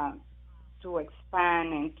to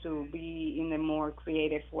expand and to be in a more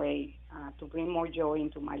creative way. to bring more joy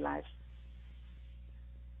into my life.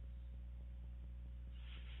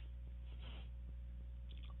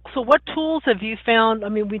 So, what tools have you found? I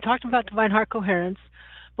mean, we talked about divine heart coherence,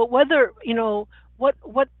 but whether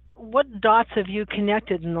what dots have you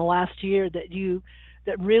connected in the last year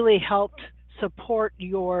that really helped support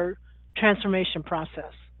your transformation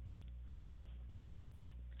process?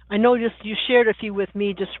 I know just you shared a few with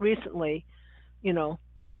me just recently. You know,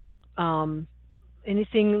 um,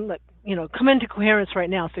 anything that come into coherence right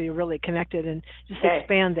now, so you're really connected, and just Okay.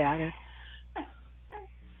 expand that. And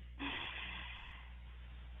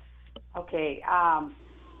Okay.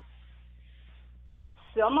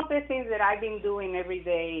 Some of the things that I've been doing every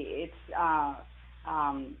day, it's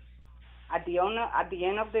um, at the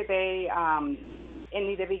end of the day, and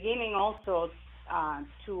in the beginning also,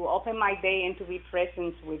 to open my day and to be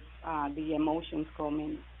present with the emotions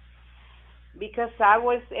coming. Because I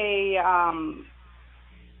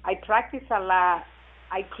practice a lot.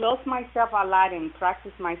 I close myself a lot and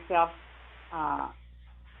practice myself uh,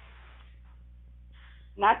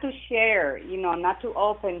 not to share, not to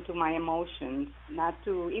open to my emotions, not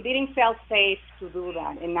to. It didn't feel safe to do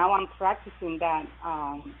that, and now I'm practicing that.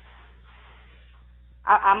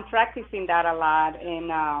 I'm practicing that a lot,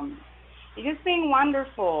 and it's just been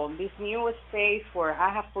wonderful. This new space where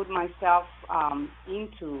I have put myself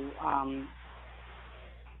into.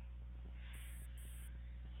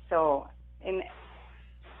 So, and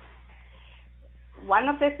one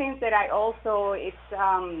of the things that I also it's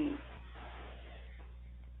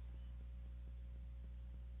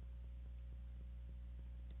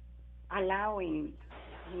allowing,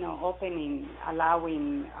 opening,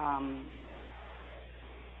 allowing.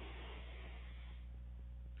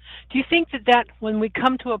 do you think that when we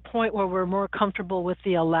come to a point where we're more comfortable with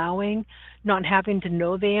the allowing, not having to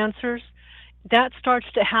know the answers, that starts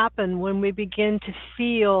to happen when we begin to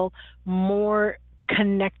feel more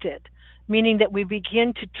connected, meaning that we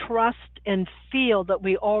begin to trust and feel that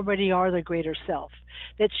we already are the greater self.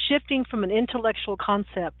 That's shifting from an intellectual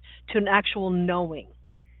concept to an actual knowing.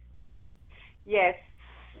 Yes,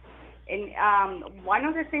 and one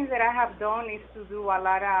of the things that I have done is to do a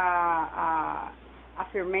lot of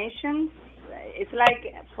affirmations. It's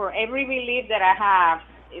like for every belief that I have,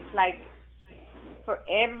 it's like for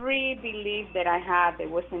every belief that I had that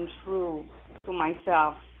wasn't true to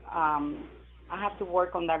myself, I have to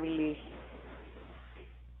work on that belief.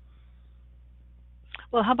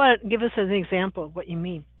 Well, how about give us an example of what you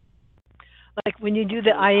mean? Like when you do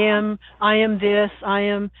the Okay. I am this, I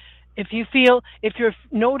am. If you feel, if you're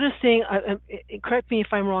noticing, correct me if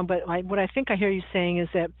I'm wrong, but what I think I hear you saying is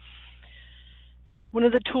that one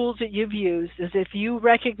of the tools that you've used is if you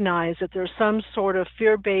recognize that there's some sort of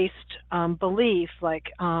fear-based belief, like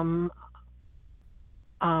um,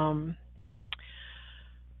 I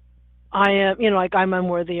am, like I'm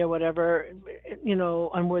unworthy or whatever,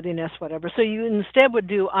 unworthiness, whatever. So you instead would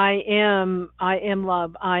do I am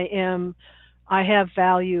love, I have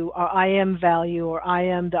value, or I am value, or I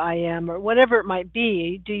am the I am, or whatever it might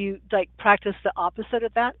be. Do you like practice the opposite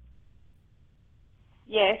of that?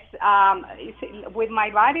 Yes, with my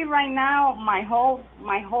body right now, my whole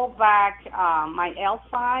back, my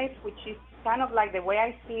L5, which is kind of like the way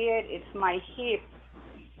I see it, it's my hip.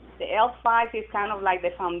 The L5 is kind of like the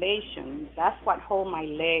foundation. That's what hold my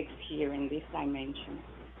legs here in this dimension,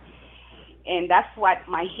 and that's what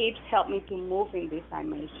my hips help me to move in this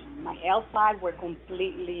dimension. My L5 were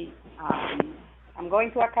completely. I'm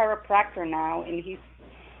going to a chiropractor now, and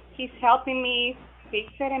he's helping me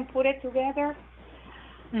fix it and put it together.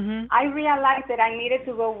 Mhm. I realized that I needed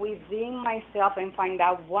to go within myself and find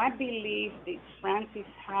out what belief did Francis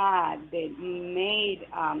had that made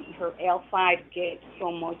her L5 get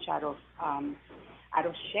so much out of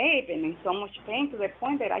shape and in so much pain to the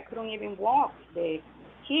point that I couldn't even walk. The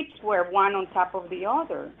hips were one on top of the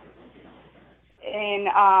other, and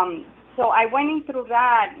so I went in through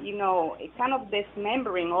that, it kind of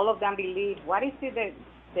dismembering all of that belief. What is it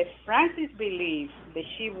that Francis believes that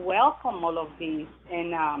she welcome all of this,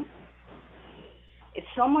 and it's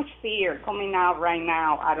so much fear coming out right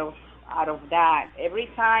now out of that. Every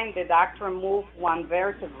time the doctor moves one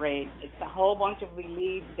vertebrae, it's a whole bunch of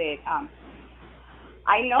beliefs that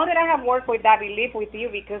I know that I have worked with that belief with you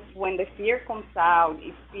because when the fear comes out,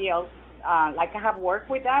 it feels like I have worked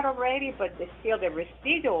with that already, but still the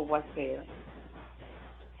residual was there.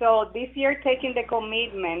 So this year, taking the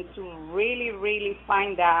commitment to really, really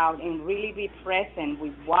find out and really be present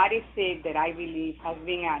with what is it that I believe has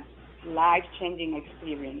been a life-changing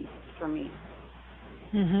experience for me.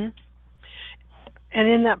 Mhm. And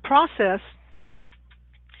in that process,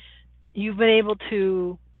 you've been able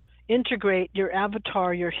to integrate your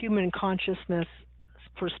avatar, your human consciousness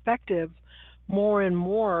perspective more and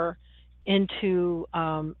more into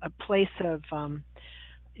a place of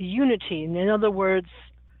unity. And in other words,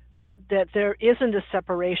 that there isn't a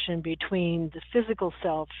separation between the physical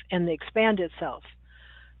self and the expanded self,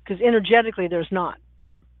 because energetically there's not.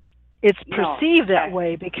 It's No, perceived that yes,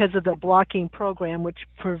 way because of the blocking program, which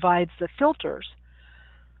provides the filters.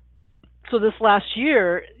 So this last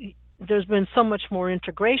year, there's been so much more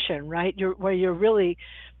integration, right? Where you're really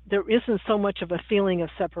there isn't so much of a feeling of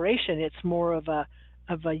separation. It's more of a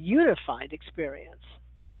unified experience.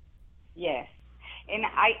 yes. And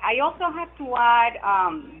I also have to add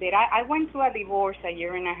that I went through a divorce a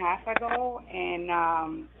year and a half ago, and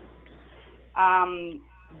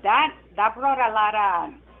that brought a lot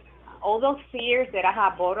of all those fears that I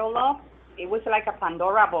had bottled up. It was like a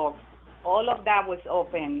Pandora box. All of that was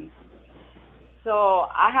open. So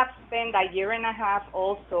I have spent a year and a half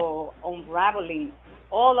also unraveling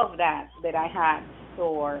all of that I had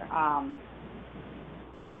stored,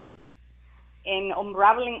 and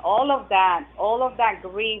unraveling all of that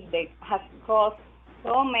grief that has caused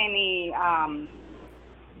so many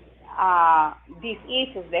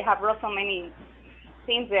diseases. They have brought so many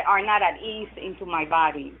things that are not at ease into my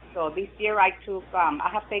body. So this year I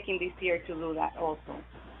have taken this year to do that also.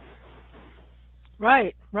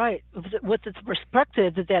 Right, right. With its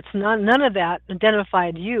perspective that none of that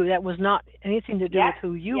identified you. That was not anything to do Yep, with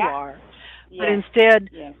who you yep, are, but yes, instead,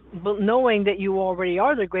 yes, knowing that you already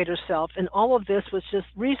are the greater self, and all of this was just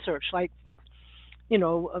research, like you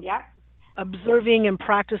know, yep, observing and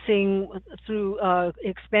practicing through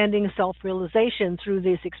expanding self-realization through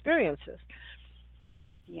these experiences.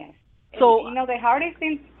 yes. And So, the hardest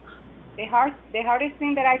thing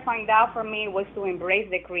that I find out for me was to embrace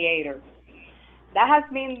the creator. That has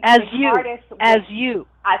been as the you, hardest as way, you,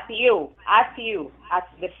 as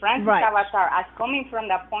the Francis right, avatar, as coming from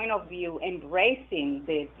that point of view, embracing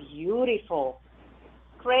the beautiful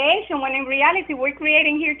creation, when in reality we're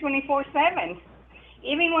creating here 24/7.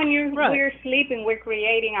 Even when right. we're sleeping, we're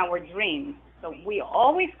creating our dreams. So we're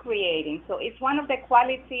always creating. So it's one of the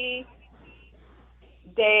quality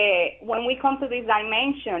that when we come to this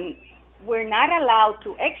dimension, we're not allowed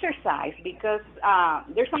to exercise because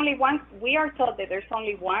there's only one. We are told that there's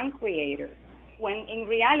only one creator, when in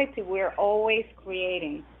reality we're always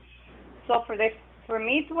creating. So for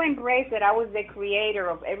me to embrace that I was the creator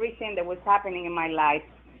of everything that was happening in my life,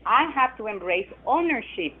 I have to embrace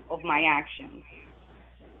ownership of my actions.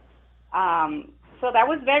 So that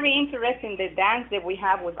was very interesting, the dance that we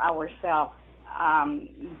have with ourselves.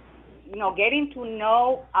 Um, Getting to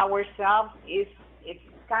know ourselves is it's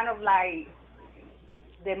kind of like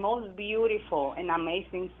the most beautiful and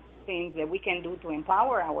amazing things that we can do to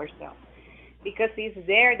empower ourselves. Because it's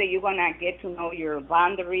there that you're gonna get to know your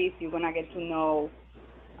boundaries. You're gonna get to know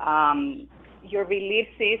your belief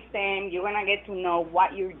system. You're gonna get to know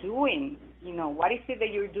what you're doing. What is it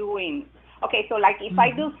that you're doing? Okay, so like if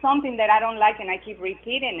I Hmm. do something that I don't like and I keep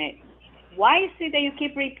repeating it, why is it that you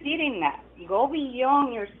keep repeating that? Go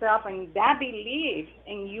beyond yourself and that belief,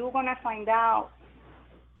 and you're gonna find out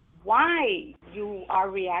why you are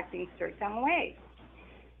reacting certain way.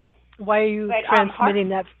 Why are you But heart, transmitting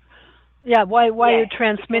that? Yeah, why are you yes, because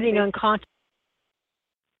transmitting it's unconscious?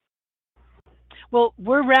 Well,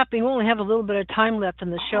 we're wrapping. We only have a little bit of time left in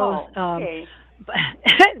the shows. okay.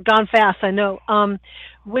 Gone fast, I know.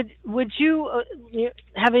 Would you,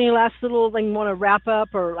 have any last little thing you want to wrap up,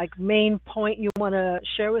 or like main point you want to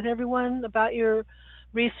share with everyone about your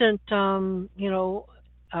recent,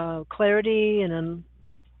 clarity and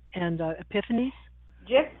epiphanies?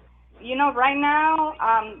 Just right now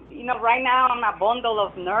I'm a bundle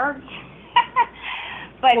of nerves.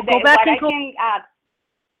 But Well, go back what and I go. can,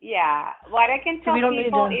 yeah, what I can So tell we don't need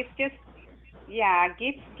people to. is just, yeah,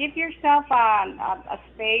 give yourself a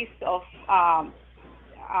space of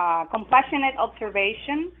compassionate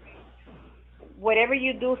observation. Whatever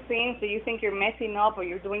you do, things that you think you're messing up or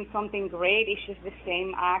you're doing something great, it's just the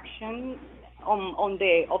same action on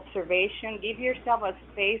the observation. Give yourself a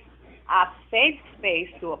safe space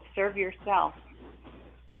to observe yourself.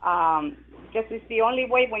 Because it's the only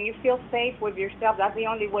way when you feel safe with yourself. That's the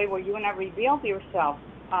only way where you're gonna reveal yourself,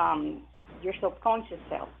 your subconscious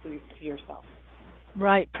self to yourself.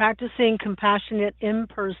 Right. Practicing compassionate,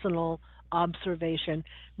 impersonal observation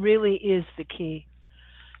really is the key.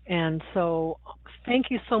 And so, thank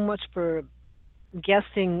you so much for guest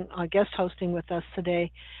hosting with us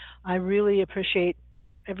today. I really appreciate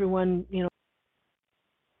everyone,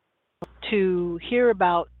 to hear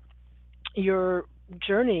about your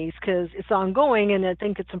journeys because it's ongoing, and I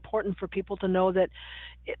think it's important for people to know that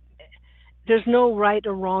it, there's no right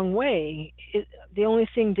or wrong way. The only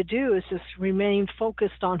thing to do is just remain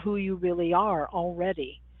focused on who you really are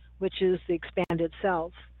already, which is the expanded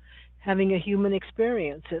self, having a human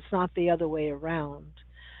experience. It's not the other way around.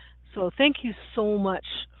 So thank you so much,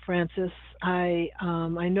 Francis. I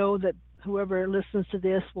know that whoever listens to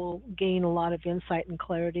this will gain a lot of insight and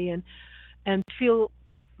clarity, and feel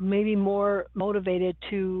maybe more motivated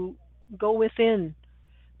to go within,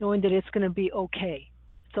 knowing that it's going to be okay.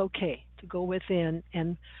 It's okay to go within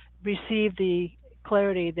and receive the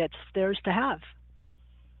clarity that's theirs to have.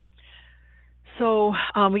 So,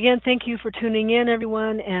 again, thank you for tuning in,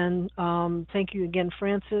 everyone, and thank you again,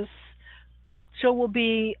 Francis. Show will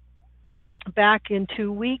be back in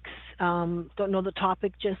 2 weeks. Don't know the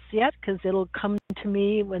topic just yet because it'll come to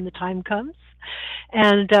me when the time comes.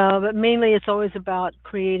 And but mainly, it's always about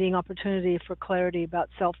creating opportunity for clarity about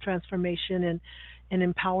self transformation and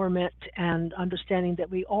empowerment and understanding that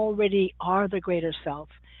we already are the greater self.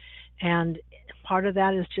 And part of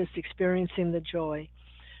that is just experiencing the joy.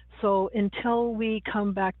 So until we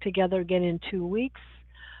come back together again in 2 weeks,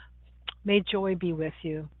 may joy be with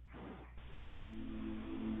you.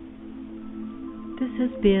 This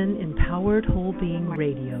has been Empowered Whole Being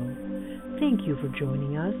Radio. Thank you for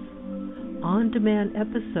joining us. On-demand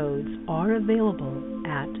episodes are available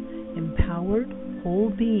at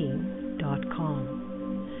empoweredwholebeing.com.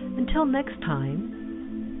 Until next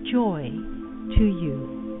time, joy to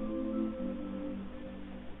you.